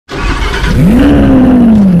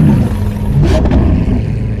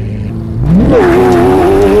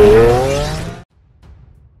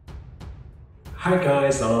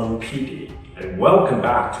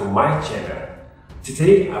back to my channel.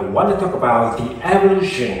 Today I want to talk about the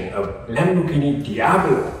evolution of Lamborghini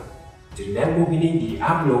Diablo. The Lamborghini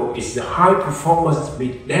Diablo is a high-performance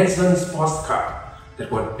mid-descent sports car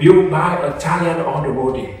that was built by Italian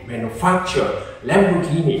automotive manufacturer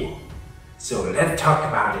Lamborghini. So let's talk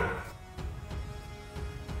about it.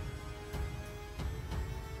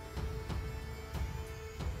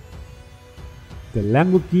 The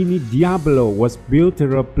Lamborghini Diablo was built to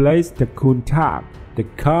replace the Countach. The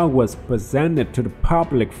car was presented to the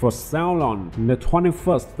public for sale on the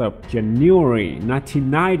 21st of January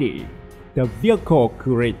 1990. The vehicle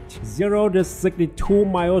could reach 0 to 62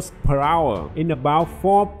 miles per hour in about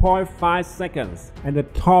 4.5 seconds and a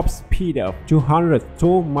top speed of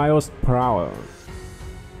 202 miles per hour.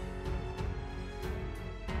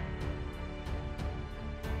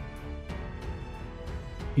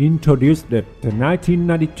 Introduced at the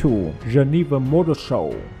 1992 Geneva Motor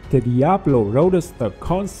Show, the Diablo Roadster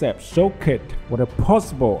concept showcased what a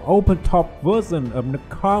possible open-top version of the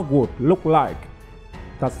car would look like.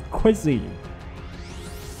 That's crazy!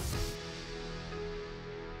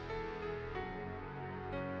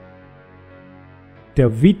 The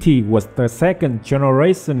VT was the second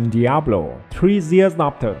generation Diablo, 3 years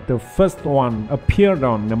after the first one appeared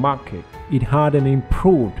on the market. It had an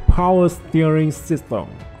improved power steering system,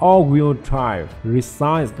 all-wheel drive,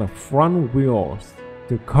 resized front wheels.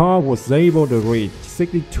 The car was able to reach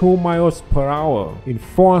 62 miles per hour in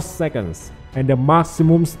 4 seconds and a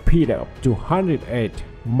maximum speed of 208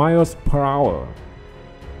 miles per hour.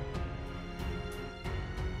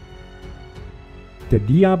 The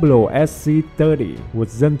Diablo SC30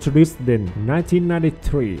 was introduced in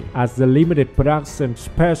 1993 as a limited production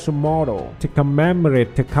special model to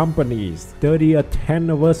commemorate the company's 30th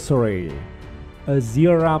anniversary. A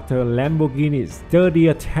year after Lamborghini's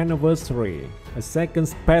 30th anniversary, a second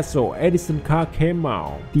special edition car came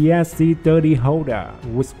out, the SC30 Jota,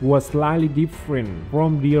 which was slightly different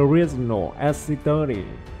from the original SC30.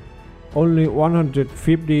 Only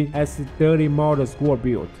 150 SC30 models were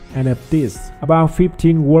built, and of these, about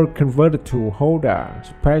 15 were converted to Jota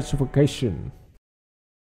specification.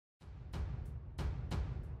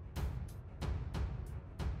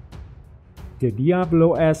 The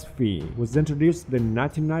Diablo SV was introduced in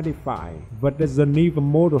 1995 at the Geneva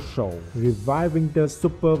Motor Show, reviving the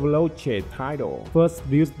Supercars title, first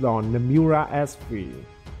used on the Miura SV.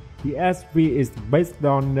 The SV is based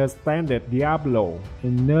on the standard Diablo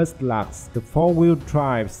and lacks the four-wheel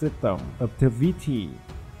drive system of the VT.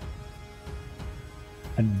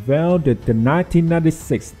 Unveiled at the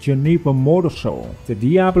 1996 Geneva Motor Show, the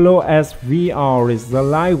Diablo SVR is a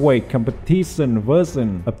lightweight competition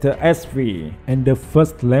version of the SV and the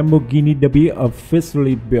first Lamborghini to be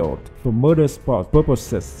officially built for motorsport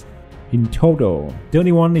purposes. In total,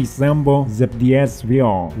 31 examples of the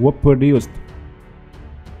SVR were produced.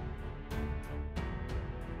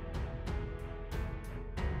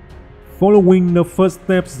 Following the first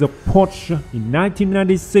steps of Porsche in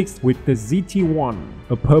 1996 with the GT1,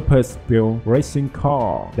 a purpose-built racing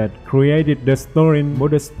car that created the stirring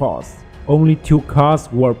motorsports, only 2 cars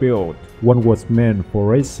were built. One was meant for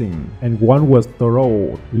racing, and one was the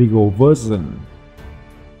road legal version.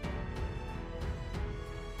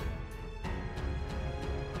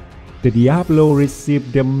 The Diablo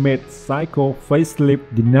received a mid-cycle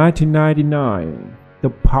facelift in 1999. The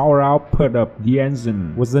power output of the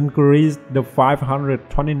engine was increased to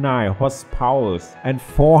 529 horsepower and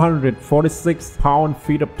 446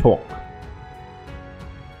 pound-feet of torque.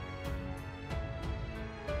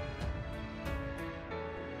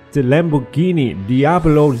 The Lamborghini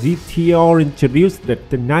Diablo GTR introduced at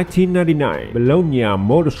the 1999 Bologna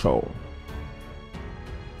Motor Show.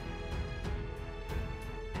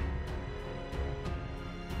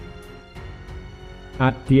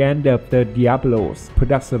 At the end of the Diablo's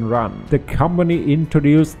production run, the company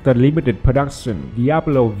introduced the limited production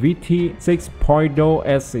Diablo VT 6.0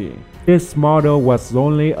 SE. This model was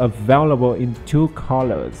only available in 2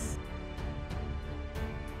 colors.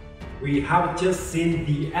 We have just seen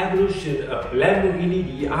the evolution of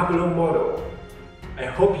Lamborghini Diablo model. I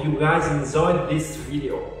hope you guys enjoyed this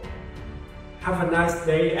video. Have a nice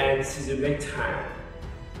day and see you next time.